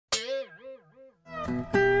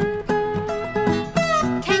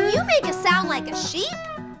sheep?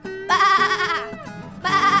 Baa!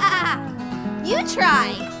 Baa! You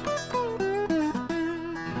try.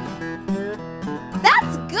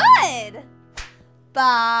 That's good!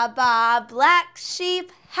 Baa Baa Black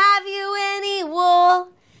Sheep, have you any wool?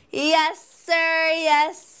 Yes,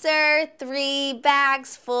 sir, 3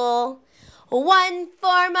 bags full. 1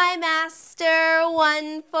 for my master,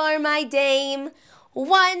 1 for my dame,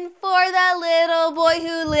 1 for the little boy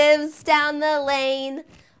who lives down the lane.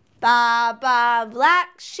 Baa Baa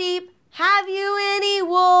Black Sheep, have you any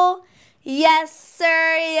wool? Yes,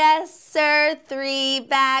 sir, 3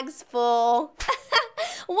 bags full.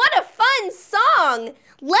 What a fun song!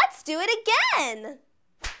 Let's do it again.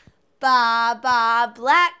 Baa Baa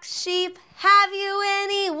Black Sheep, have you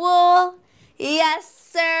any wool? Yes,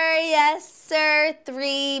 sir,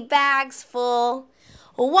 3 bags full.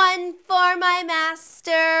 1 for my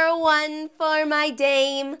master, 1 for my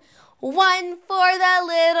dame, 1 for the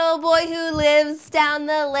little boy who lives down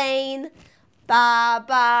the lane. Baa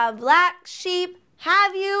Baa Black Sheep,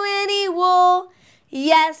 have you any wool?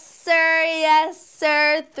 Yes,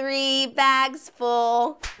 sir, 3 bags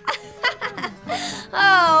full.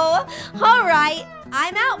 Oh, all right,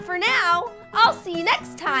 I'm out for now. I'll see you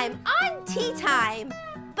next time on Tea Time.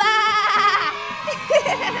 Bye!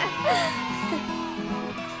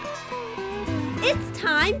 It's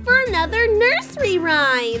time for another nursery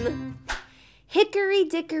rhyme. Hickory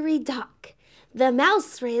dickory dock, the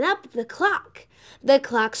mouse ran up the clock. The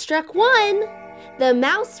clock struck 1, the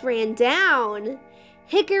mouse ran down.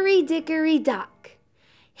 Hickory dickory dock,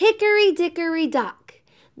 hickory dickory dock,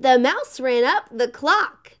 the mouse ran up the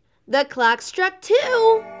clock. The clock struck 2,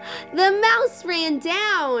 the mouse ran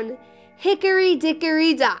down. Hickory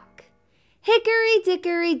dickory dock, hickory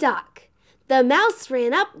dickory dock, the mouse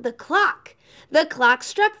ran up the clock. The clock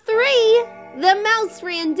struck 3, the mouse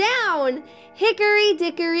ran down. Hickory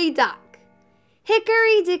dickory dock,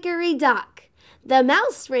 hickory dickory dock, the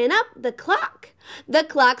mouse ran up the clock. The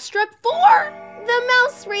clock struck 4, the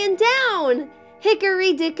mouse ran down.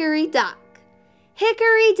 Hickory dickory dock,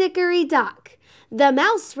 hickory dickory dock, the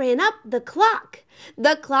mouse ran up the clock.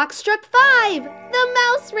 The clock struck 5, the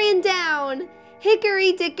mouse ran down.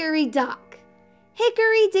 Hickory dickory dock,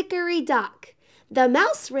 hickory dickory dock, the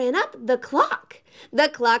mouse ran up the clock. The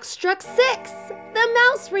clock struck 6, the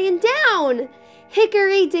mouse ran down.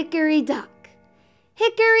 Hickory dickory dock,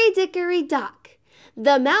 hickory dickory dock,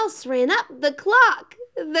 the mouse ran up the clock.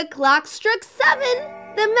 The clock struck 7,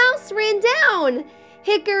 the mouse ran down.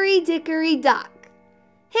 Hickory dickory dock,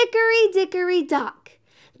 hickory dickory dock,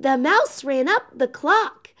 the mouse ran up the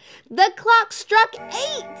clock. The clock struck 8,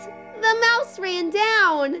 the mouse ran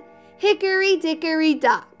down. Hickory dickory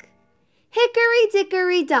dock, hickory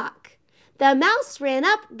dickory dock, the mouse ran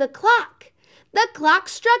up the clock. The clock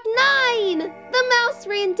struck 9, the mouse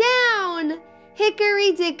ran down.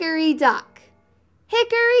 Hickory dickory dock,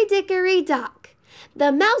 hickory dickory dock,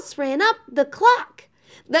 the mouse ran up the clock.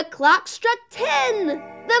 The clock struck 10,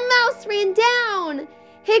 the mouse ran down.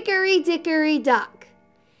 Hickory dickory dock,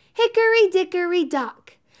 hickory dickory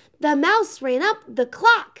dock, the mouse ran up the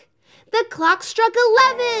clock. The clock struck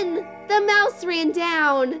 11, the mouse ran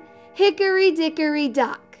down. Hickory dickory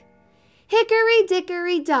dock, hickory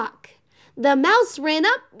dickory dock, the mouse ran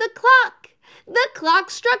up the clock. The clock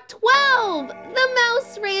struck 12, the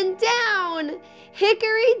mouse ran down.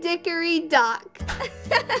 Hickory dickory dock.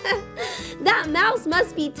 That mouse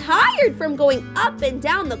must be tired from going up and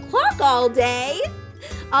down the clock all day.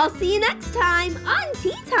 I'll see you next time on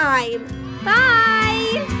Tea Time.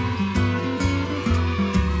 Bye!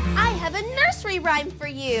 I have a nursery rhyme for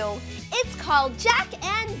you. It's called Jack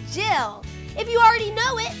and Jill. If you already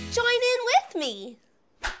know it, join in with me.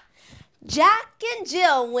 Jack and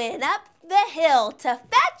Jill went up the hill to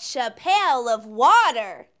fetch a pail of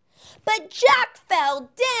water. But Jack fell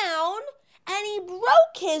down and he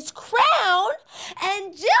broke his crown,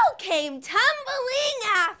 and Jill came tumbling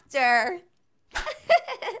after.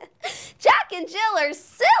 Jack and Jill are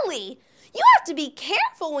silly. You have to be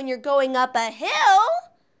careful when you're going up a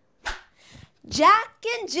hill. Jack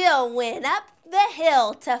and Jill went up the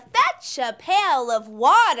hill to fetch a pail of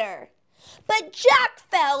water. But Jack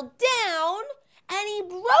fell down and he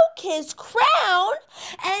broke his crown,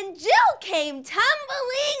 and Jill came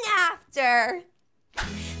tumbling after.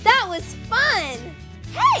 That was fun!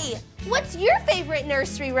 Hey, what's your favorite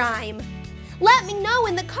nursery rhyme? Let me know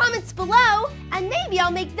in the comments below, and maybe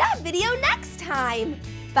I'll make that video next time.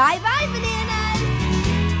 Bye-bye, bananas!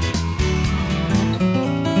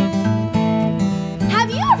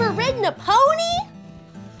 Have you ever ridden a pony?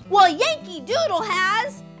 Well, Yankee Doodle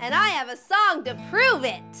has, and I have a song to prove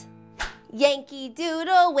it. Yankee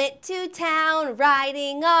Doodle went to town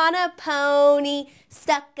riding on a pony,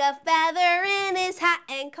 stuck a feather in his hat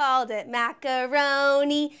and called it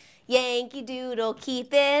macaroni. Yankee Doodle,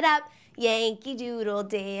 keep it up, Yankee Doodle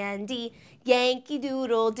dandy. Yankee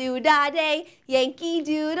Doodle do-da-day, Yankee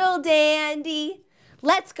Doodle dandy.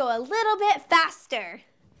 Let's go a little bit faster.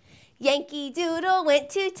 Yankee Doodle went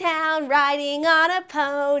to town riding on a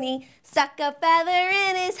pony, stuck a feather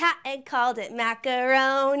in his hat and called it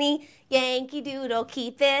macaroni. Yankee Doodle,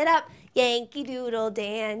 keep it up, Yankee Doodle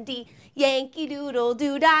dandy. Yankee Doodle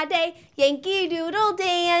do-da-day, Yankee Doodle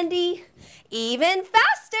dandy. Even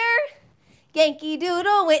faster! Yankee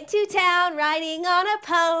Doodle went to town riding on a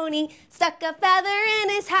pony, stuck a feather in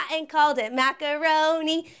his hat and called it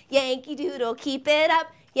macaroni. Yankee Doodle, keep it up,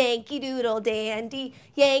 Yankee Doodle dandy.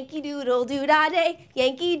 Yankee Doodle do-da-day,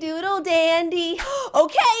 Yankee Doodle dandy.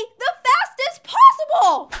 Okay, the fastest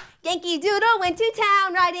possible! Yankee Doodle went to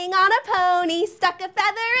town riding on a pony, stuck a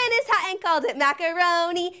feather in his hat and called it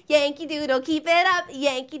macaroni. Yankee Doodle, keep it up,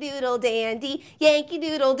 Yankee Doodle dandy. Yankee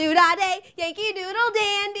Doodle do-da-day, Yankee Doodle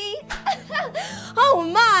dandy. Oh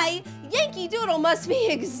my, Yankee Doodle must be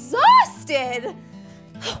exhausted.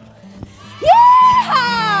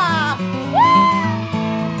 Yeah!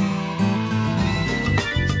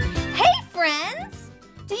 Hey friends,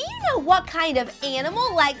 do you know what kind of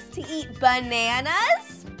animal likes to eat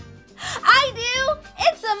bananas? I do!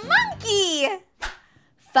 It's a monkey!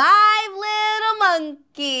 5 little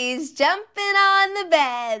monkeys jumping on the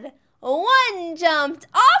bed. One jumped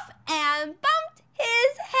off and bumped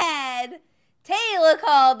his head. Tayla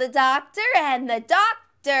called the doctor and the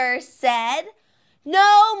doctor said,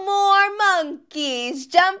 "No more monkeys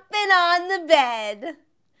jumping on the bed."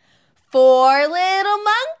 4 little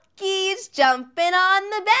monkeys jumping on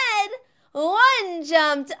the bed. One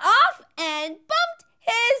jumped off and bumped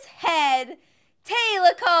his head.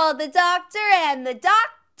 Tayla called the doctor and the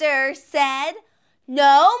doctor said,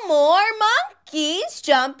 "No more monkeys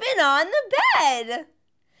jumping on the bed."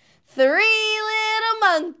 3 little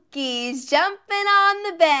monkeys jumping on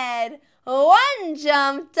the bed. One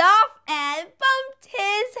jumped off and bumped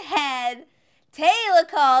his head. Tayla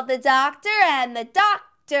called the doctor and the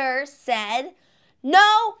doctor said,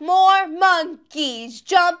 "No more monkeys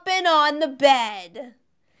jumping on the bed."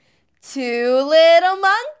 2 little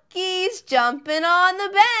monkeys jumping on the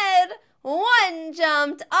bed. One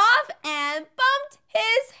jumped off and bumped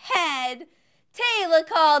his head. Tayla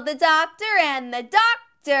called the doctor and the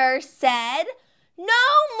doctor said, "No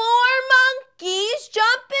more monkeys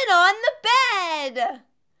jumping on the bed."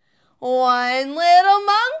 1 little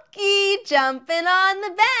monkey jumping on the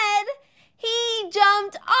bed. He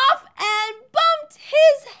jumped off and bumped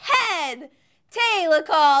his head. Tayla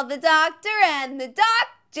called the doctor and the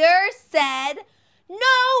doctor said,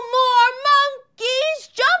 "No more monkeys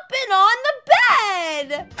jumping on the bed."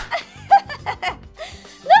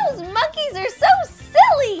 Those monkeys are so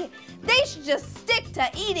silly. They should just stick to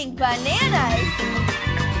eating bananas.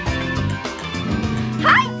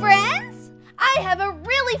 Hi friends! I have a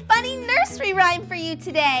really funny nursery rhyme for you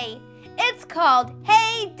today. It's called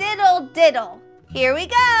Hey Diddle Diddle. Here we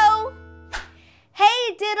go.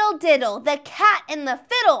 Hey diddle diddle, the cat and the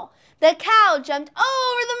fiddle. The cow jumped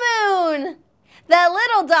over the moon. The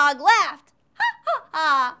little dog laughed, ha ha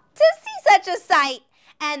ha, to see such a sight,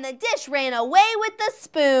 and the dish ran away with the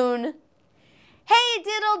spoon. Hey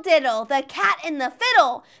diddle diddle, the cat and the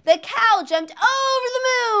fiddle. The cow jumped over the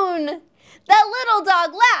moon. The little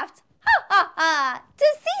dog laughed, ha ha ha, to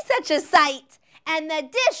see such a sight, and the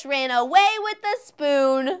dish ran away with the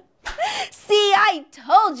spoon. See, I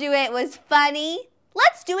told you it was funny.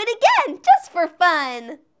 Let's do it again, just for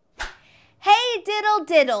fun. Hey diddle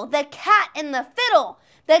diddle, the cat and the fiddle.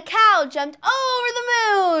 The cow jumped over the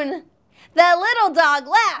moon. The little dog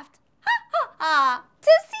laughed, ha ha ha,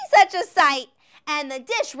 to see such a sight, and the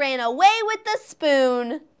dish ran away with the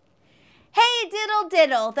spoon. Hey diddle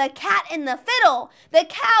diddle, the cat and the fiddle. The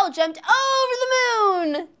cow jumped over the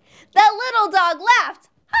moon. The little dog laughed,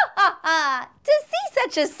 ha ha ha, to see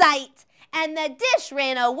such a sight, and the dish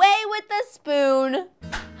ran away with the spoon.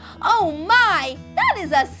 Oh my, that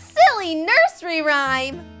is a silly nursery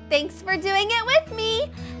rhyme. Thanks for doing it with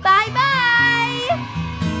me. Bye-bye.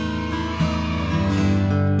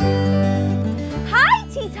 Hi,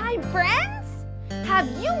 Tea Time friends. Have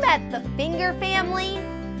you met the Finger family?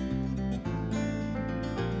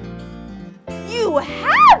 You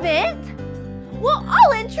haven't? Well,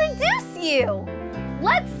 I'll introduce you.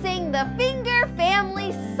 Let's sing the Finger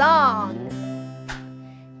family song.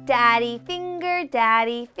 Daddy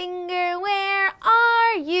Finger, where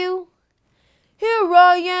are you? Here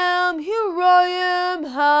I am,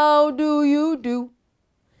 how do you do?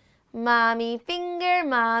 Mommy finger,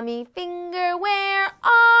 where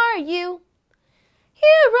are you?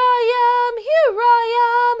 Here I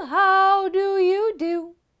am, how do you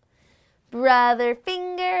do? Brother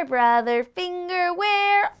finger,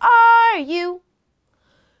 where are you?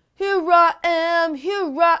 Here I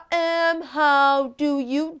am, how do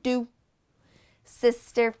you do?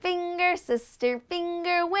 Sister finger,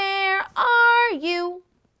 where are you?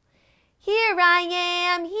 Here I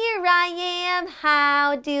am,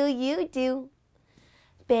 how do you do?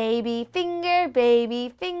 Baby finger,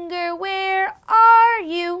 where are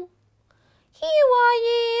you? Here I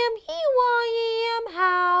am,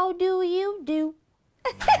 how do you do?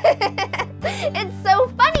 It's so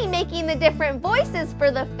funny making the different voices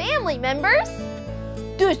for the family members.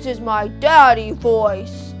 This is my daddy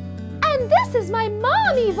voice. And this is my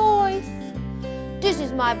mommy voice. This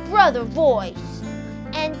is my brother voice.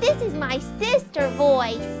 And this is my sister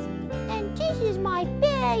voice. And this is my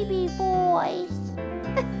baby voice.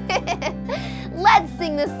 Let's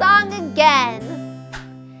sing the song again.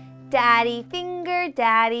 Daddy finger,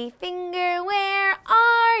 where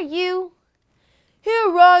are you?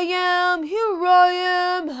 Here I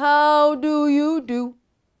am, how do you do?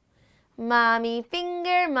 Mommy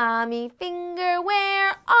finger,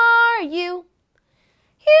 where are you?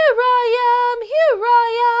 Here I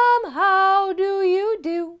am, how do you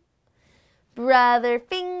do? Brother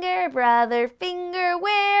finger,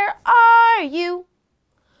 where are you?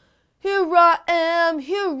 Here I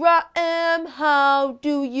am, how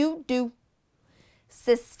do you do?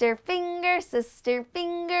 Sister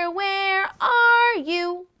finger, where are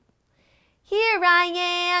you? Here I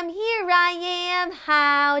am,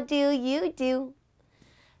 how do you do?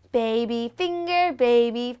 Baby finger,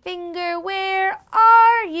 where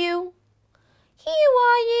are you? Here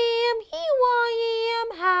I am,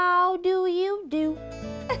 how do you do?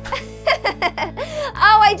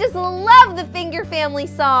 Oh, I just love the Finger Family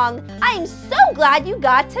song. I'm so glad you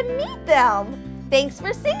got to meet them. Thanks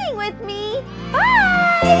for singing with me.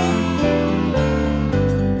 Bye!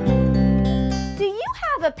 Do you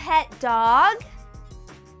have a pet dog?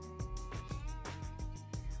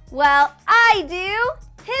 Well, I do.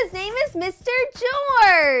 His name is Mr.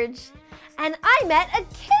 George. And I met a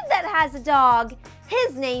kid that has a dog.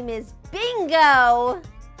 His name is Bingo.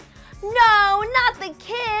 No, not the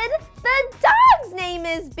kid. The dog's name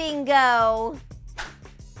is Bingo.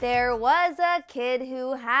 There was a kid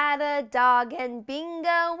who had a dog, and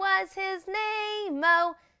Bingo was his name.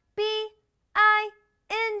 Oh, B-I-N-G-O,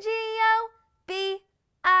 B-I-N-G-O,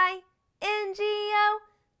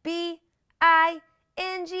 B-I-N-G-O,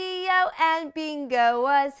 and Bingo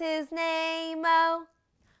was his name. Oh,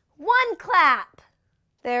 one clap.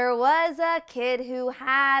 There was a kid who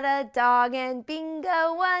had a dog, and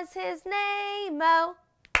Bingo was his name. Oh,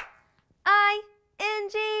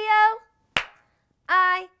 I-N-G-O,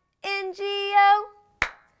 I-N-G-O,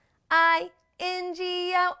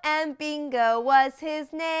 I-N-G-O, and Bingo was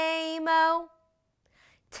his name. Oh,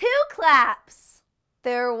 two claps.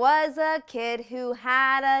 There was a kid who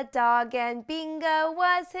had a dog, and Bingo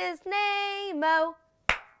was his name. Oh,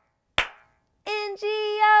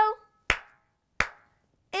 N-G-O,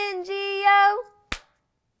 N-G-O,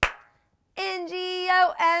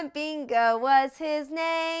 N-G-O, and Bingo was his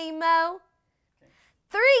name. Oh,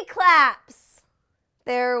 three claps.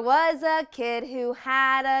 There was a kid who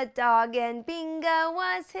had a dog, and Bingo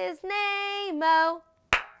was his name. Oh,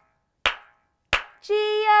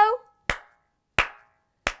 G-O,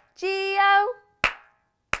 G-O,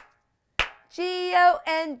 G-O,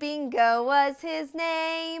 and Bingo was his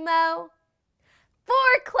name. Oh,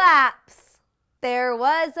 four claps. There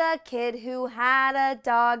was a kid who had a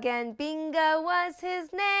dog, and Bingo was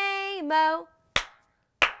his name. Oh,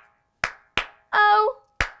 oh,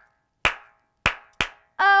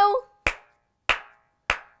 oh,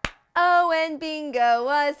 oh, and Bingo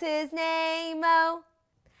was his name. Oh,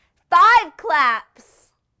 five claps.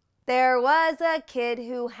 There was a kid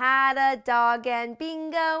who had a dog, and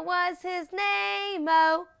Bingo was his name.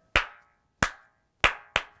 Oh,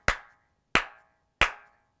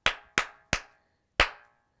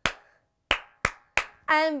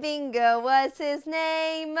 and Bingo was his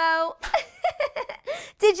name. Oh,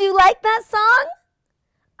 did you like that song?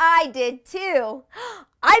 I did too.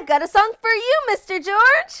 I've got a song for you, Mr.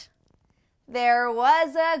 George. There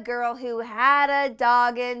was a girl who had a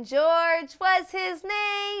dog, and George was his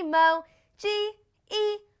name. Oh,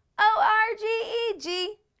 G-E-O-R-G-E,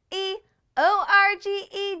 G-E-O-R-G-E,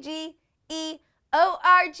 G-E-O-R-G-E,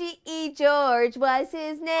 George was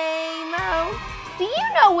his name. Oh, do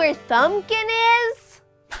you know where Thumbkin is?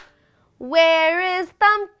 Where is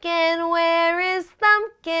Thumbkin? Where is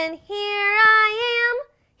Thumbkin? Here I am,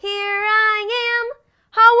 here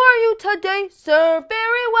today, sir?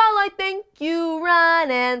 Very well, I thank you. Run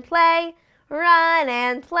and play, run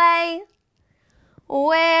and play.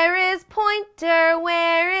 Where is Pointer?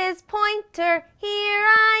 Where is Pointer? Here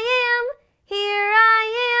I am, here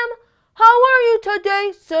I am. How are you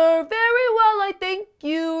today, sir? Very well, I thank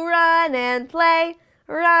you. Run and play,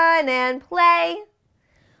 run and play.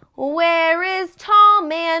 Where is Tall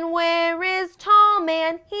Man? Where is Tall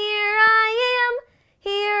Man? Here I am,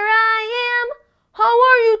 here I am. How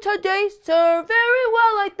are you today, sir? Very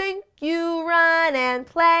well, I thank you. Run and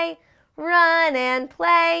play, run and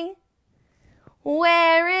play.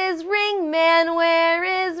 Where is Ringman? Where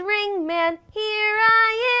is Ringman? Here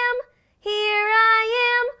I am, here I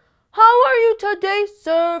am. How are you today,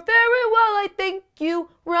 sir? Very well, I thank you.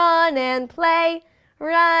 Run and play,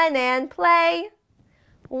 run and play.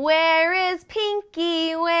 Where is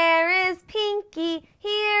Pinky? Where is Pinky?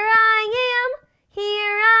 Here I am,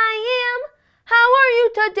 here I am. How are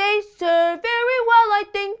you today, sir? Very well, I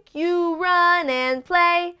thank you. Run and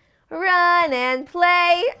play, run and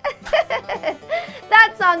play.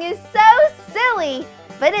 That song is so silly,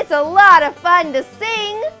 but it's a lot of fun to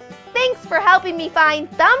sing. Thanks for helping me find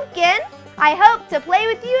Thumbkin. I hope to play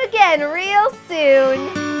with you again real soon.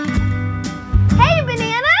 Hey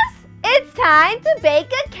bananas, it's time to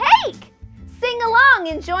bake a cake. Sing along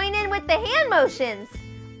and join in with the hand motions.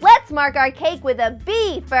 Let's mark our cake with a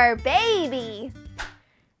B for baby.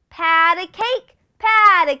 Pat a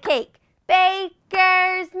cake,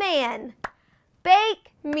 baker's man. Bake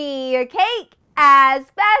me a cake as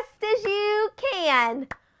fast as you can.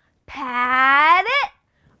 Pat it,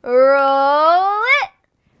 roll it,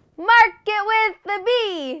 mark it with the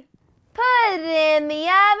B. Put it in the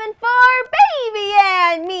oven for baby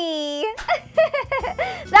and me.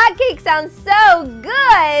 That cake sounds so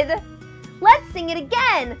good. Let's sing it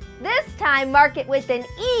again. This time mark it with an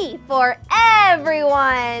E for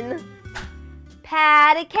everyone.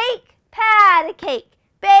 Pat a cake,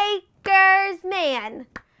 baker's man.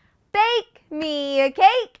 Bake me a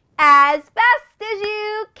cake as fast as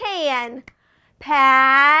you can.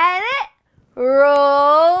 Pat it,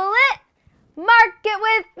 roll it, mark it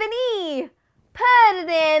with an E. Put it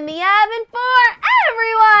in the oven for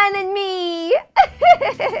everyone and me.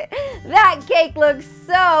 That cake looks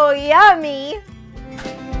so yummy.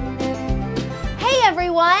 Hey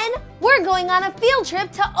everyone, we're going on a field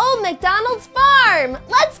trip to Old MacDonald's farm.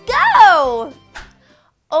 Let's go!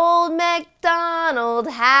 Old MacDonald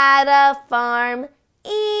had a farm,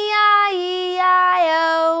 E-I-E-I-O.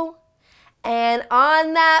 And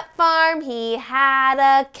on that farm he had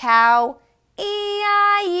a cow,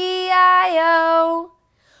 E-I-E-I-O.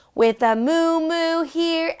 With a moo-moo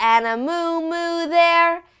here and a moo-moo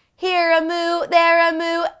there. Here a moo, there a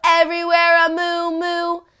moo, everywhere a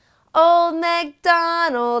moo-moo. Old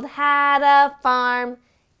MacDonald had a farm,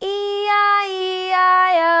 E-I-E-I-O.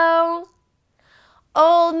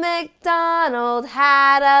 Old MacDonald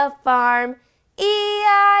had a farm,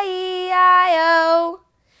 E-I-E-I-O.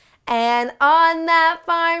 And on that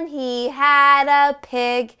farm he had a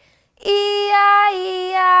pig, E-I-E-I-O.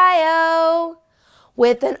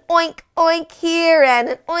 With an oink oink here and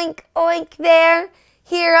an oink oink there.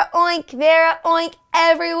 Here a oink, there a oink,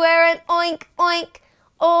 everywhere an oink oink.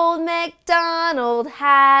 Old MacDonald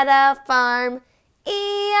had a farm,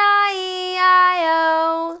 E-I-E-I-O.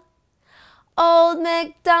 Old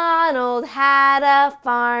MacDonald had a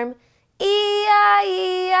farm,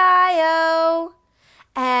 E-I-E-I-O.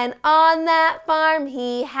 And on that farm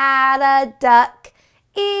he had a duck,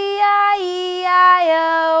 E-I-E-I-O.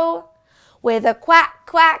 With a quack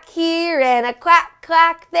quack here and a quack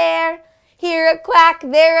quack there. Here a quack,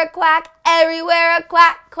 there a quack, everywhere a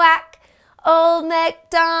quack quack. Old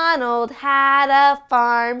MacDonald had a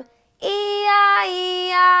farm, E-I-E-I-O.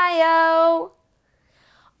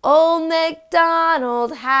 Old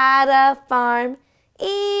MacDonald had a farm,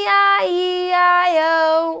 E-I-E-I-O.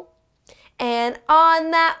 And on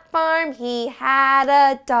that farm he had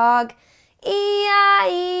a dog, E-I-E-I-O.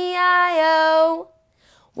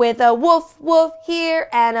 With a woof woof here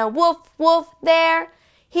and a woof woof there.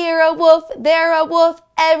 Here a woof, there a woof,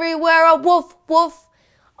 everywhere a woof woof.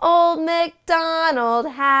 Old MacDonald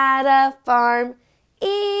had a farm,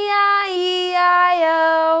 E-I-E-I-O.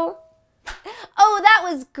 Oh, that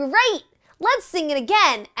was great! Let's sing it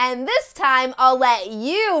again, and this time I'll let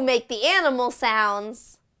you make the animal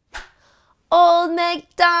sounds. Old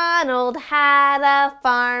MacDonald had a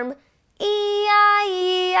farm,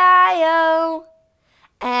 E-I-E-I-O.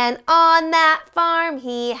 And on that farm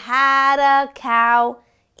he had a cow,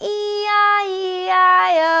 E-I-E-I-O.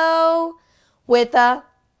 With a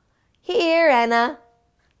here and a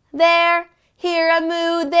there. Here a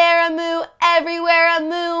moo, there a moo, everywhere a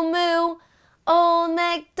moo moo.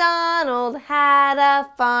 MacDonald had a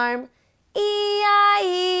farm, E-I-E-I-O.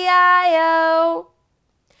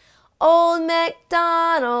 Old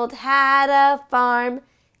MacDonald had a farm,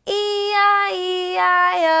 E-I-E-I-O.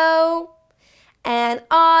 And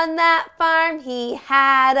on that farm he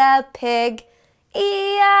had a pig,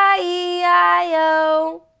 E-I-E-I-O.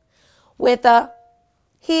 With a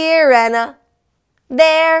here and a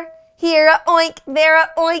there, here a oink, there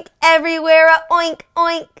a oink, everywhere a oink,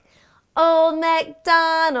 oink. Old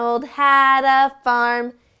MacDonald had a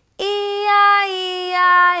farm, E-I-E-I-O.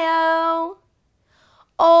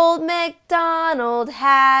 Old MacDonald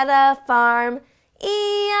had a farm,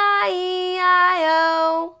 E-I-E-I-O.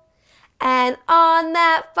 And on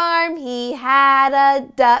that farm he had a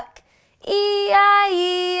duck, E-I-E-I-O.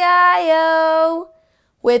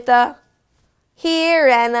 With a here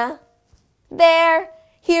and a there,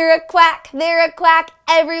 here a quack, there a quack,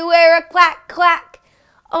 everywhere a quack, quack.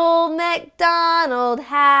 Old MacDonald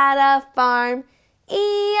had a farm,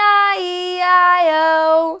 E-I-E-I-O.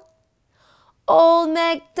 Old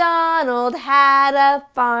MacDonald had a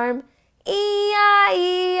farm,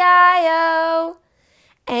 E-I-E-I-O.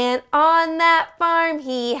 And on that farm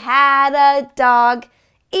he had a dog,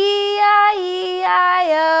 E-I-E-I-O.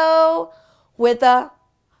 With a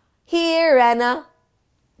here and a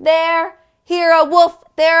there, here a woof,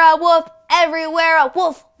 there a woof, everywhere a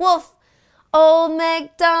woof, woof. Old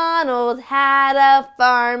MacDonald had a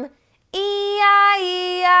farm, E-I-E-I-O.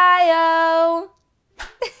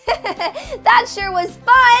 That sure was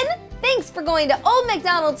fun! Thanks for going to Old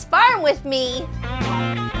MacDonald's farm with me.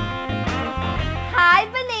 Hi,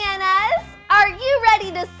 bananas! Are you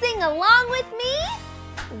ready to sing along with me?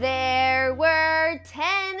 There were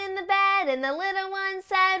 10 in the bed and the little one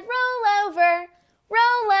said, roll over,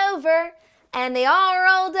 roll over. And they all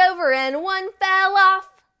rolled over and one fell off.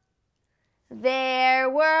 There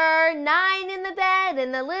were 9 in the bed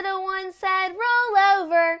and the little one said, roll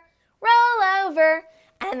over, roll over.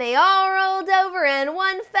 And they all rolled over and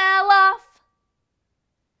one fell off.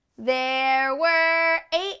 There were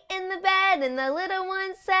 8 in the bed and the little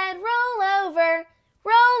one said, roll over,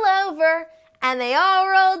 roll over. And they all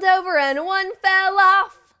rolled over and one fell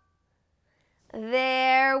off.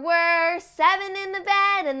 There were 7 in the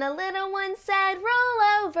bed and the little one said, roll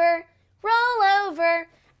over, roll over.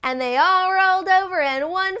 And they all rolled over and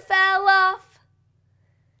one fell off.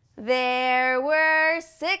 There were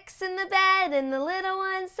 6 in the bed and the little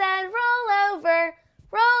one said, roll over,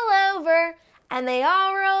 roll over. And they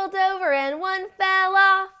all rolled over and one fell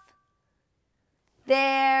off.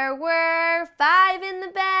 There were 5 in the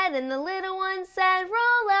bed and the little one said,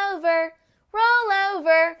 roll over, roll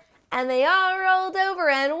over. And they all rolled over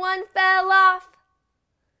and one fell off.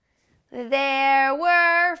 There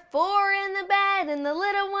were 4 in the bed and the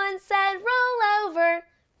little one said, roll over,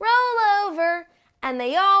 roll over. And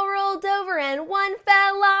they all rolled over and one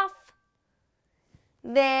fell off.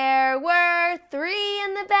 There were 3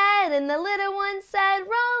 in the bed and the little one said,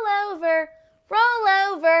 roll over, roll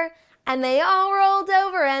over. And they all rolled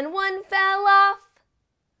over and one fell off.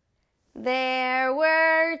 There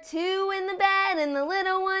were 2 in the bed and the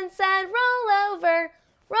little one said, roll over,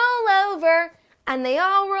 roll over. And they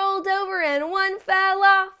all rolled over and one fell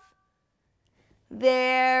off.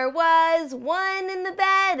 There was 1 in the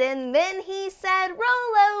bed and then he said,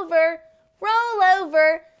 roll over, roll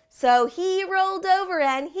over. So he rolled over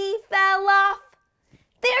and he fell off.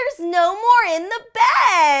 There's no more in the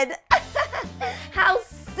bed. How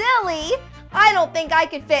silly. I don't think I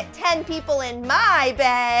could fit 10 people in my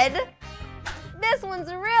bed. This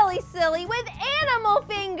one's really silly with animal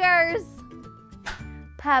fingers.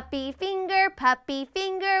 Puppy finger,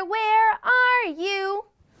 where are you?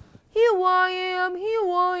 Here I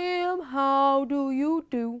am, how do you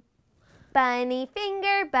do? Bunny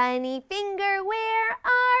finger, where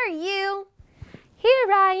are you?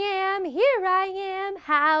 Here I am,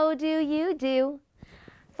 how do you do?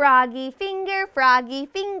 Froggy finger,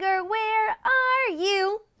 where are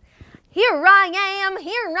you? Here I am,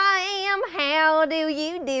 how do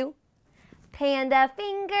you do? Panda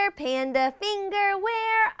finger,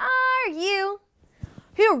 where are you?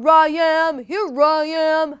 Here I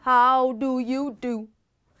am, how do you do?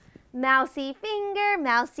 Mousy finger,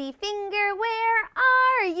 where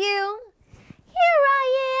are you? Here I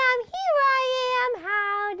am,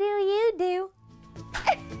 how do you do?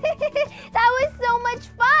 That was so much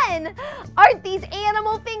fun! Aren't these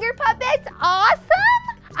animal finger puppets awesome?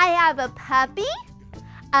 I have a puppy,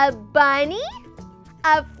 a bunny,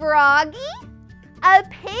 a froggy, a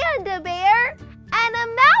panda bear, and a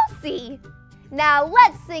mousy. Now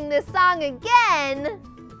let's sing this song again.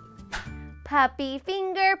 Puppy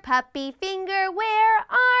finger, where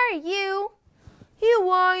are you? Here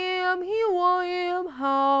I am,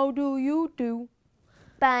 how do you do?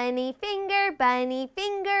 Bunny finger,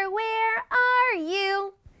 where are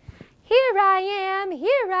you? Here I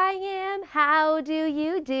am, how do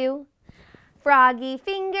you do? Froggy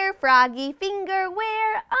finger,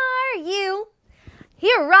 where are you?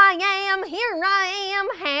 Here I am,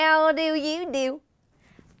 how do you do?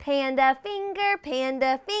 Panda finger,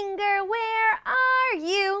 where are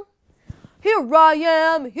you? Here I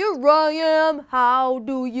am, how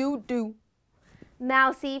do you do?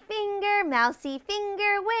 Mousy finger,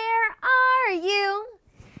 where are you?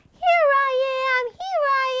 Here I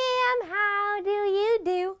am, how do you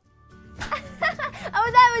do?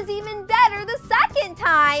 Oh, that was even better the second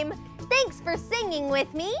time. Thanks for singing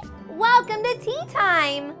with me. Welcome to Tea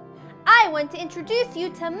Time. I want to introduce you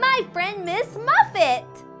to my friend Miss Muffet.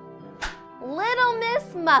 Little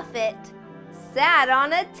Miss Muffet sat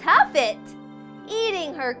on a tuffet,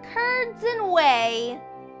 eating her curds and whey,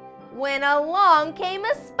 when along came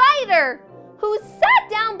a spider who sat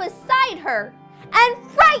down beside her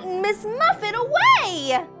and frightened Miss Muffet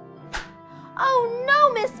away. Oh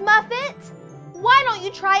no, Miss Muffet! Why don't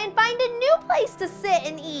you try and find a new place to sit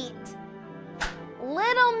and eat?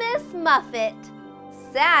 Little Miss Muffet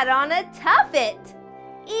sat on a tuffet,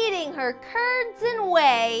 eating her curds and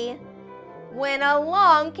whey, when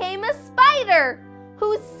along came a spider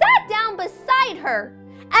who sat down beside her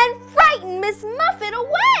and frightened Miss Muffet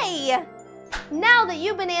away. Now that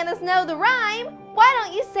you bananas know the rhyme, why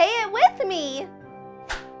don't you say it with me?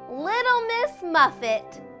 Little Miss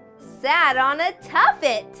Muffet sat on a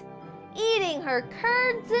tuffet, eating her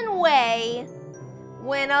curds and whey,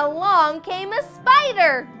 when along came a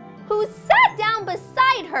spider who sat down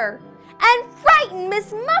beside her and frightened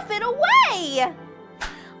Miss Muffet away.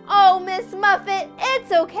 Oh, Miss Muffet,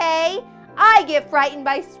 it's okay. I get frightened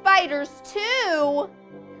by spiders too.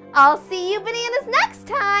 I'll see you bananas next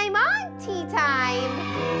time on Tea Time.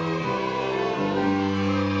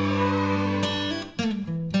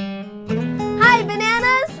 Hi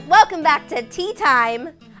bananas, welcome back to Tea Time.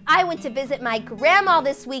 I went to visit my grandma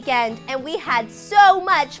this weekend and we had so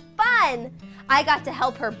much fun. I got to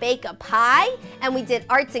help her bake a pie and we did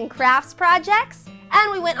arts and crafts projects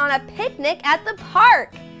and we went on a picnic at the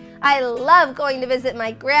park. I love going to visit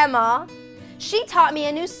my grandma. She taught me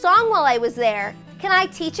a new song while I was there. Can I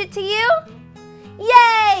teach it to you?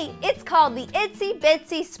 Yay! It's called the Itsy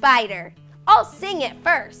Bitsy Spider. I'll sing it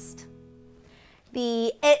first.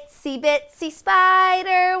 The itsy bitsy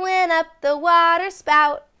spider went up the water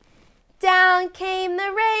spout. Down came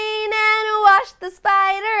the rain and washed the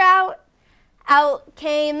spider out. Out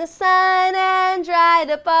came the sun and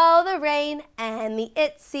dried up all the rain. And the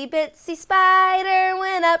itsy bitsy spider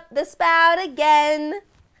went up the spout again.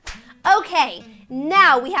 Okay,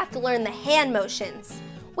 now we have to learn the hand motions.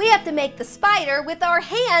 We have to make the spider with our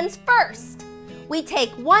hands first. We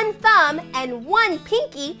take one thumb and one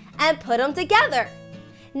pinky and put them together.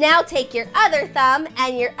 Now take your other thumb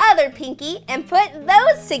and your other pinky and put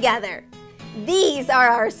those together. These are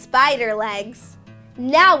our spider legs.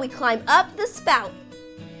 Now we climb up the spout.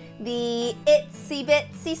 The itsy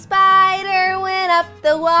bitsy spider went up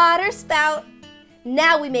the water spout.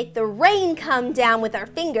 Now we make the rain come down with our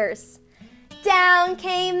fingers. Down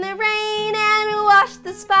came the rain and washed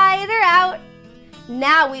the spider out.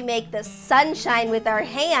 Now we make the sunshine with our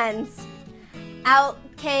hands. Out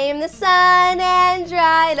came the sun and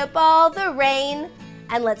dried up all the rain.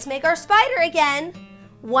 And let's make our spider again.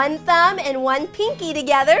 One thumb and one pinky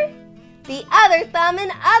together. The other thumb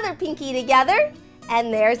and other pinky together.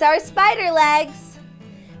 And there's our spider legs.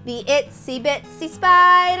 The itsy bitsy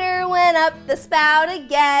spider went up the spout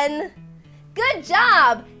again. Good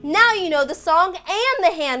job! Now you know the song and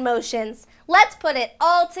the hand motions. Let's put it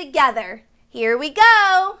all together. Here we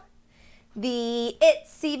go. The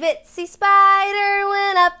itsy bitsy spider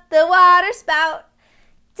went up the water spout.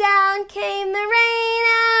 Down came the rain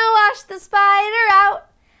and washed the spider out.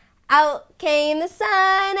 Out came the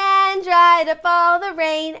sun and dried up all the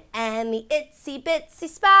rain. And the itsy bitsy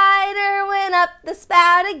spider went up the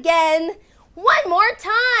spout again. One more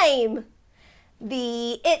time.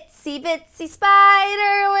 The itsy bitsy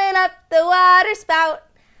spider went up the water spout.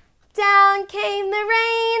 Down came the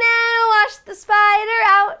rain and washed the spider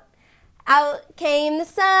out. Out came the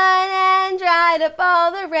sun and dried up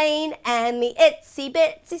all the rain. And the itsy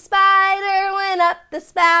bitsy spider went up the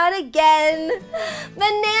spout again.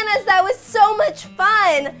 Bananas, that was so much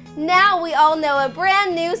fun. Now we all know a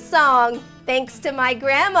brand new song. Thanks to my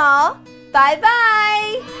grandma.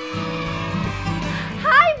 Bye-bye.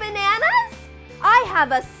 Hi, bananas. I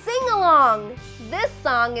have a sing-along. This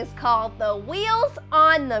song is called The Wheels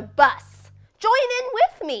on the Bus. Join in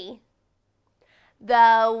with me.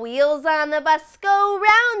 The wheels on the bus go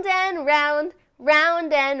round and round,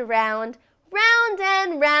 round and round, round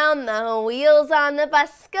and round. The wheels on the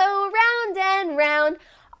bus go round and round,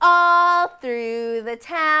 all through the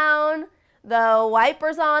town. The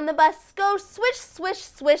wipers on the bus go swish, swish,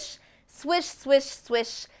 swish, swish, swish,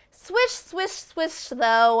 swish, swish, swish, swish.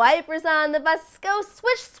 The wipers on the bus go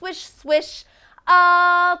swish, swish, swish,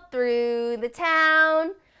 all through the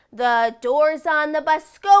town. The doors on the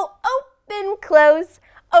bus go open, close,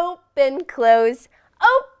 open, close,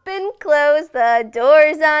 open, close. The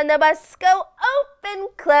doors on the bus go open,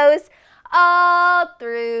 close, all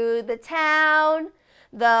through the town.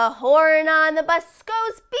 The horn on the bus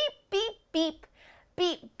goes beep, beep, beep,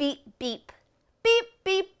 beep, beep, beep, beep,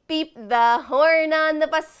 beep, beep. The horn on the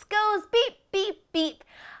bus goes beep, beep, beep,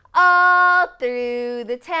 all through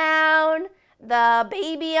the town. The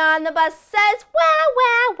baby on the bus says wah,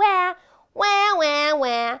 wah, wah, wah, wah,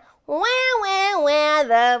 wah, wah, wah, wah.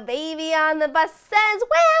 The baby on the bus says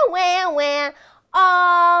wah, wah, wah,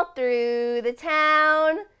 all through the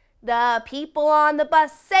town. The people on the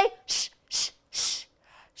bus say shh, shh, shh,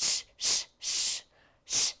 shh, shh, shh,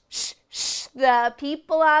 shh, shh, shh. The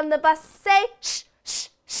people on the bus say shh, shh,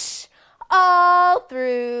 shh, all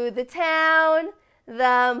through the town.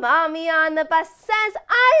 The mommy on the bus says,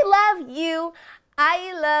 I love you,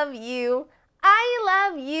 I love you, I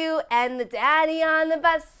love you. And the daddy on the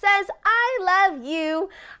bus says, I love you,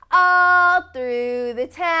 all through the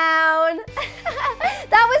town.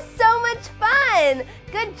 That was so much fun.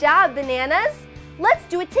 Good job, Bananas. Let's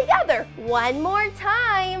do it together one more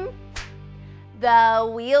time. The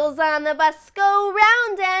wheels on the bus go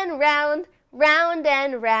round and round, round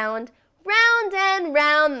and round, round and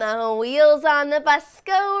round. The wheels on the bus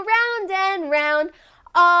go round and round,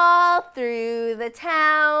 all through the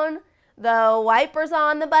town. The wipers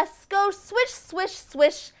on the bus go swish, swish,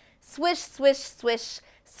 swish, swish, swish, swish,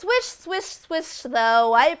 swish, swish, swish. The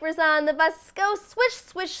wipers on the bus go swish,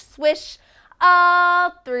 swish, swish,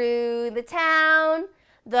 all through the town.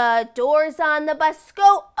 The doors on the bus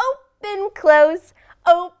go open, close,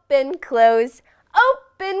 open, close,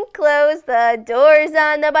 open, close. The doors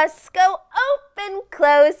on the bus go open,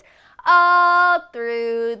 close, all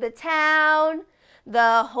through the town.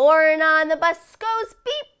 The horn on the bus goes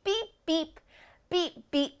beep, beep, beep,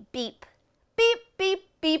 beep, beep, beep, beep, beep,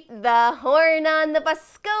 beep. The horn on the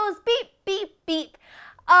bus goes beep, beep, beep,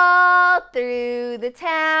 all through the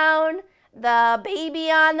town. The baby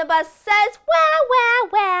on the bus says wah, wah,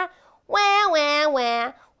 wah, wah, wah,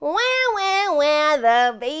 wah, wah, wah, wah.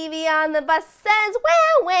 The baby on the bus says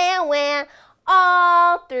wah, wah, wah,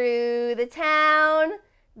 all through the town.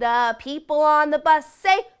 The people on the bus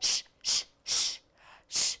say shh, shh, shh,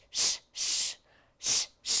 shh, shh, shh, shh,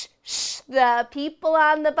 shh, shh. The people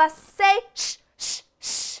on the bus say shh, shh,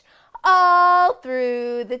 shh, all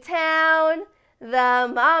through the town. The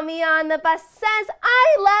mommy on the bus says,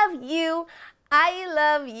 I love you, I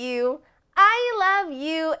love you, I love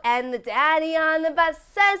you. And the daddy on the bus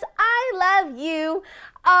says, I love you,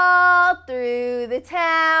 all through the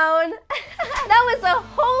town. That was a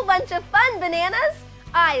whole bunch of fun, Bananas.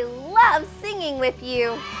 I love singing with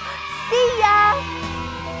you. See ya!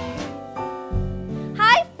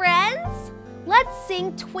 Hi, friends. Let's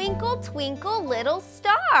sing Twinkle, Twinkle, Little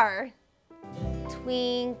Star.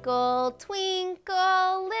 Twinkle,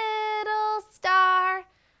 twinkle, little star,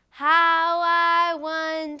 how I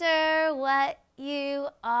wonder what you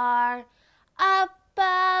are. Up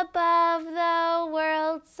above the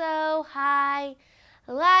world so high,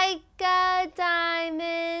 like a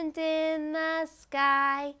diamond in the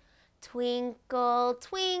sky. Twinkle,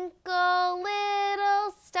 twinkle,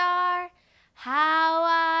 little star, how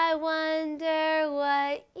I wonder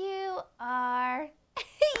what you are.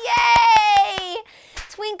 Yay!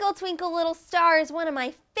 Twinkle, Twinkle, Little Star is one of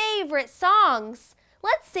my favorite songs.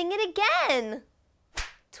 Let's sing it again.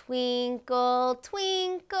 Twinkle,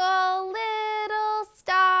 twinkle, little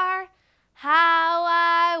star, how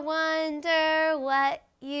I wonder what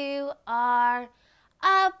you are.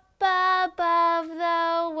 Up above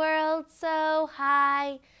the world so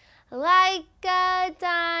high, like a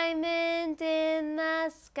diamond in the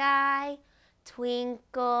sky.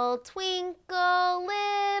 Twinkle, twinkle,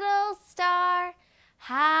 little star,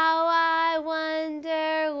 how I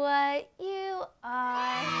wonder what you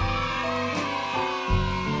are.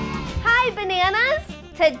 Hi, Bananas!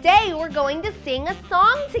 Today we're going to sing a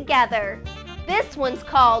song together. This one's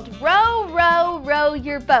called Row, Row, Row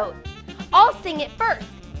Your Boat. I'll sing it first,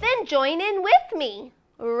 then join in with me.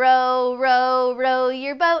 Row, row, row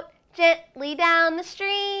your boat gently down the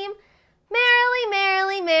stream. Merrily,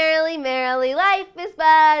 merrily, merrily, merrily, life is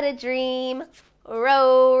but a dream.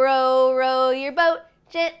 Row, row, row your boat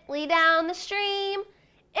gently down the stream.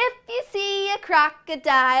 If you see a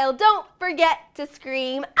crocodile, don't forget to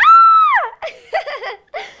scream. Ah!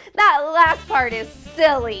 That last part is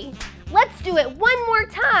silly. Let's do it one more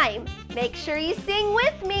time. Make sure you sing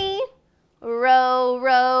with me. Row,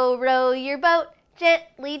 row, row your boat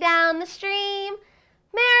gently down the stream.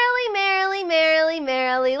 Merrily, merrily, merrily,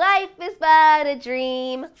 merrily, life is but a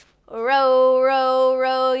dream. Row, row,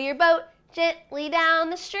 row your boat gently down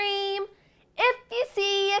the stream. If you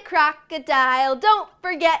see a crocodile, don't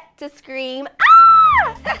forget to scream.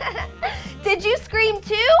 Ah! Did you scream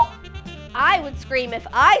too? I would scream if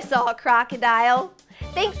I saw a crocodile.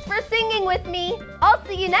 Thanks for singing with me. I'll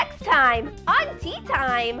see you next time on Tea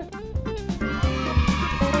Time.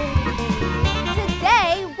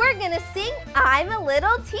 Today, we're gonna sing I'm a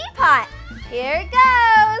Little Teapot. Here it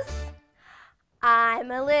goes.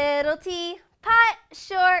 I'm a little teapot,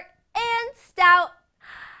 short and stout.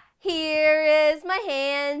 Here is my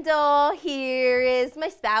handle, here is my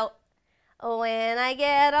spout. When I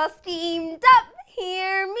get all steamed up,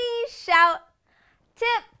 hear me shout.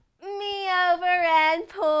 Tip me over and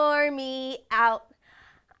pour me out.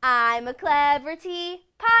 I'm a clever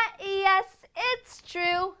teapot, yes, it's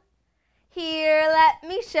true. Here, let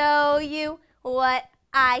me show you what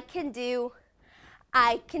I can do.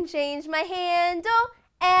 I can change my handle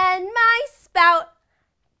and my spout.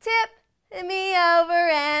 Tip me over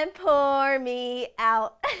and pour me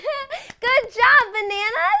out. Good job,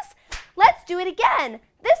 bananas! Let's do it again.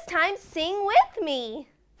 This time, sing with me.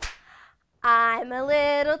 I'm a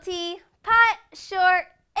little teapot, short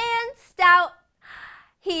and stout.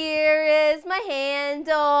 Here is my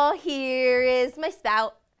handle, here is my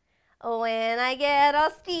spout. When I get all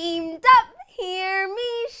steamed up, hear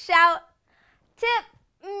me shout. Tip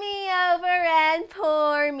me over and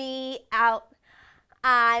pour me out.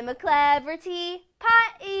 I'm a clever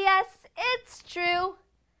teapot, yes, it's true.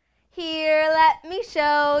 Here, let me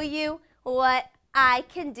show you what I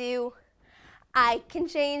can do. I can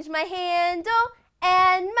change my handle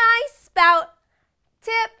and my spout.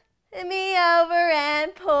 Tip me over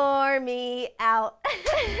and pour me out.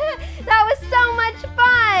 That was so much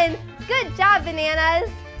fun. Good job, bananas.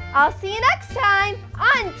 I'll see you next time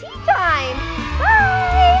on Tea Time.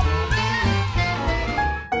 Bye.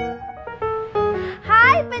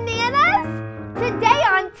 Hi, bananas. Today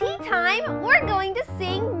on Tea Time, we're going to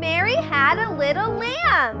sing Mary Had a Little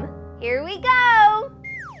Lamb. Here we go.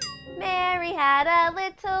 Mary had a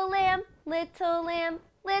little lamb, little lamb,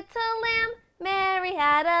 little lamb. Mary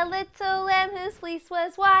had a little lamb whose fleece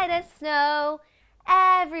was white as snow.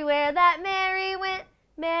 Everywhere that Mary went,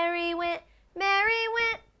 Mary went, Mary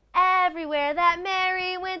went. Everywhere that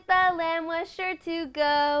Mary went, the lamb was sure to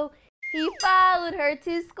go. He followed her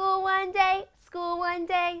to school one day, school one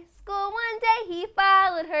day, school one day. He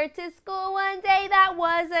followed her to school one day. That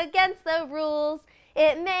was against the rules.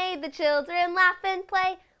 It made the children laugh and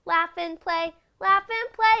play, laugh and play, laugh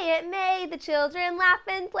and play. It made the children laugh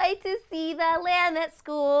and play to see the lamb at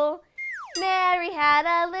school. Mary had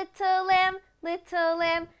a little lamb, little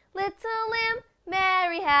lamb, little lamb.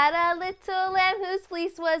 Mary had a little lamb whose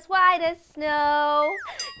fleece was white as snow.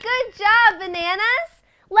 Good job, bananas.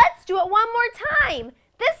 Let's do it one more time.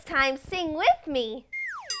 This time, sing with me.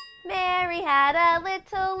 Mary had a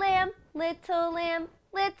little lamb, little lamb,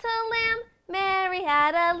 little lamb. Mary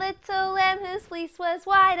had a little lamb whose fleece was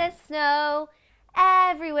white as snow.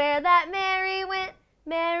 Everywhere that Mary went,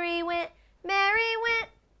 Mary went, Mary went.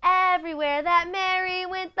 Everywhere that Mary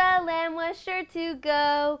went, the lamb was sure to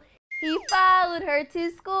go. He followed her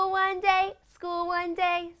to school one day, school one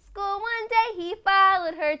day, school one day. He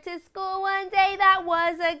followed her to school one day. That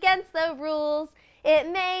was against the rules.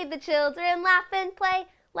 It made the children laugh and play,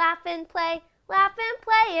 laugh and play, laugh and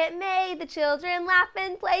play. It made the children laugh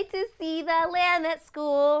and play to see the lamb at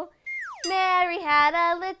school. Mary had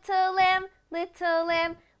a little lamb, little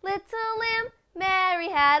lamb, little lamb. Mary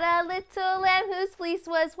had a little lamb whose fleece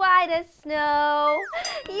was white as snow.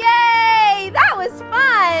 Yay! That was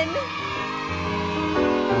fun!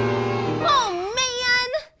 Oh man!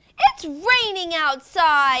 It's raining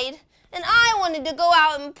outside and I wanted to go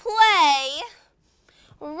out and play.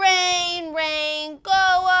 Rain, rain,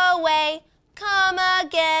 go away. Come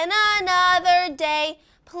again another day.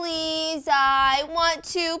 Please, I want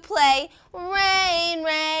to play. Rain,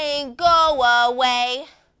 rain, go away.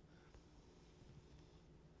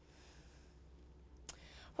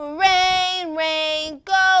 Rain, rain,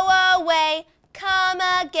 go away. Come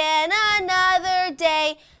again another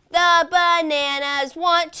day. The bananas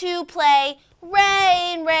want to play.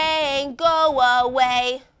 Rain, rain, go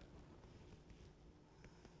away.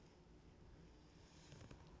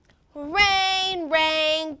 Rain,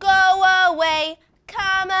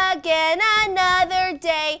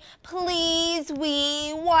 Please,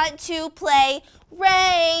 we want to play.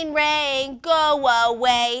 Rain, rain, go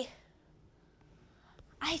away.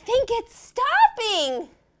 I think it's stopping.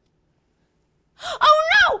 Oh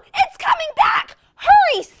no, it's coming back.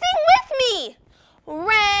 Hurry, sing with me.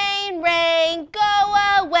 Rain, rain, go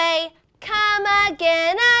away. Come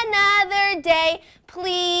again another day.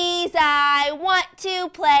 Please, I want to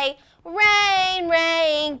play. Rain,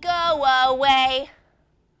 rain, go away.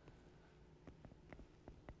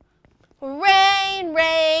 Rain,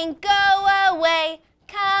 rain, go away.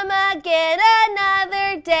 Come again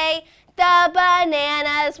another day. The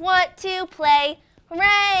bananas want to play.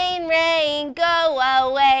 Rain, rain, go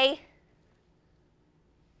away.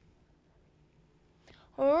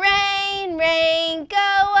 Rain, rain,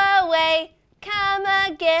 go away. Come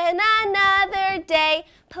again another day.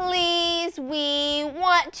 Please, we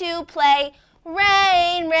want to play.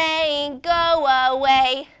 Rain, rain, go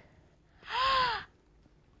away.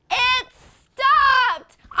 It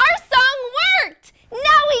stopped! Our song worked!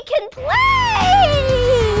 Now we can play!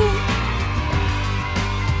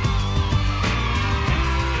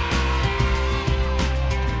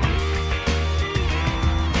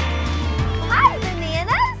 Hi,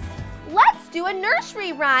 bananas! Let's do a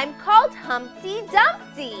nursery rhyme called Humpty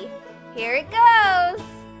Dumpty. Here it goes.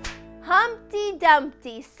 Humpty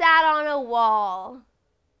Dumpty sat on a wall.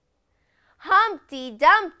 Humpty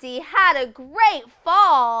Dumpty had a great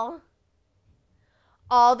fall.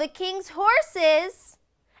 All the king's horses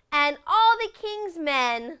and all the king's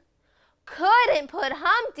men couldn't put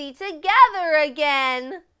Humpty together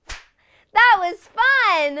again. That was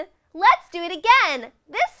fun! Let's do it again,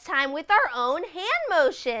 this time with our own hand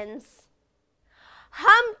motions.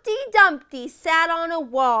 Humpty Dumpty sat on a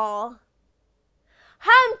wall.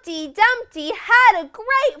 Humpty Dumpty had a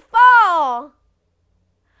great fall.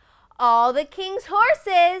 All the king's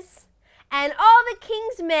horses and all the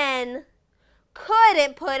king's men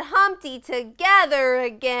couldn't put Humpty together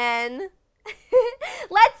again.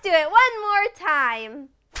 Let's do it one more time.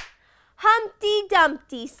 Humpty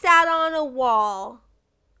Dumpty sat on a wall.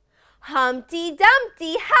 Humpty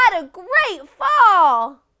Dumpty had a great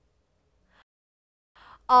fall.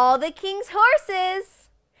 All the king's horses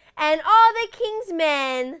and all the king's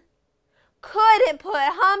men couldn't put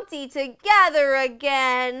Humpty together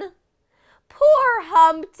again. Poor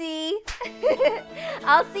Humpty.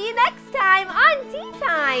 I'll see you next time on Tea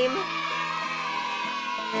Time.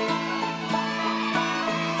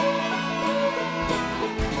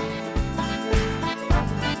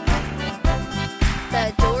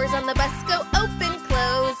 The doors on the bus go open,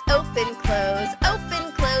 close, open, close,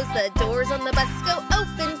 open, close. The doors on the bus go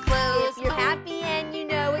open, close. If you're happy and you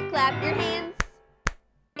know it, clap your hands.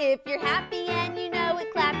 If you're happy and you know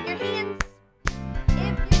it, clap your hands.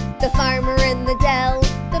 The farmer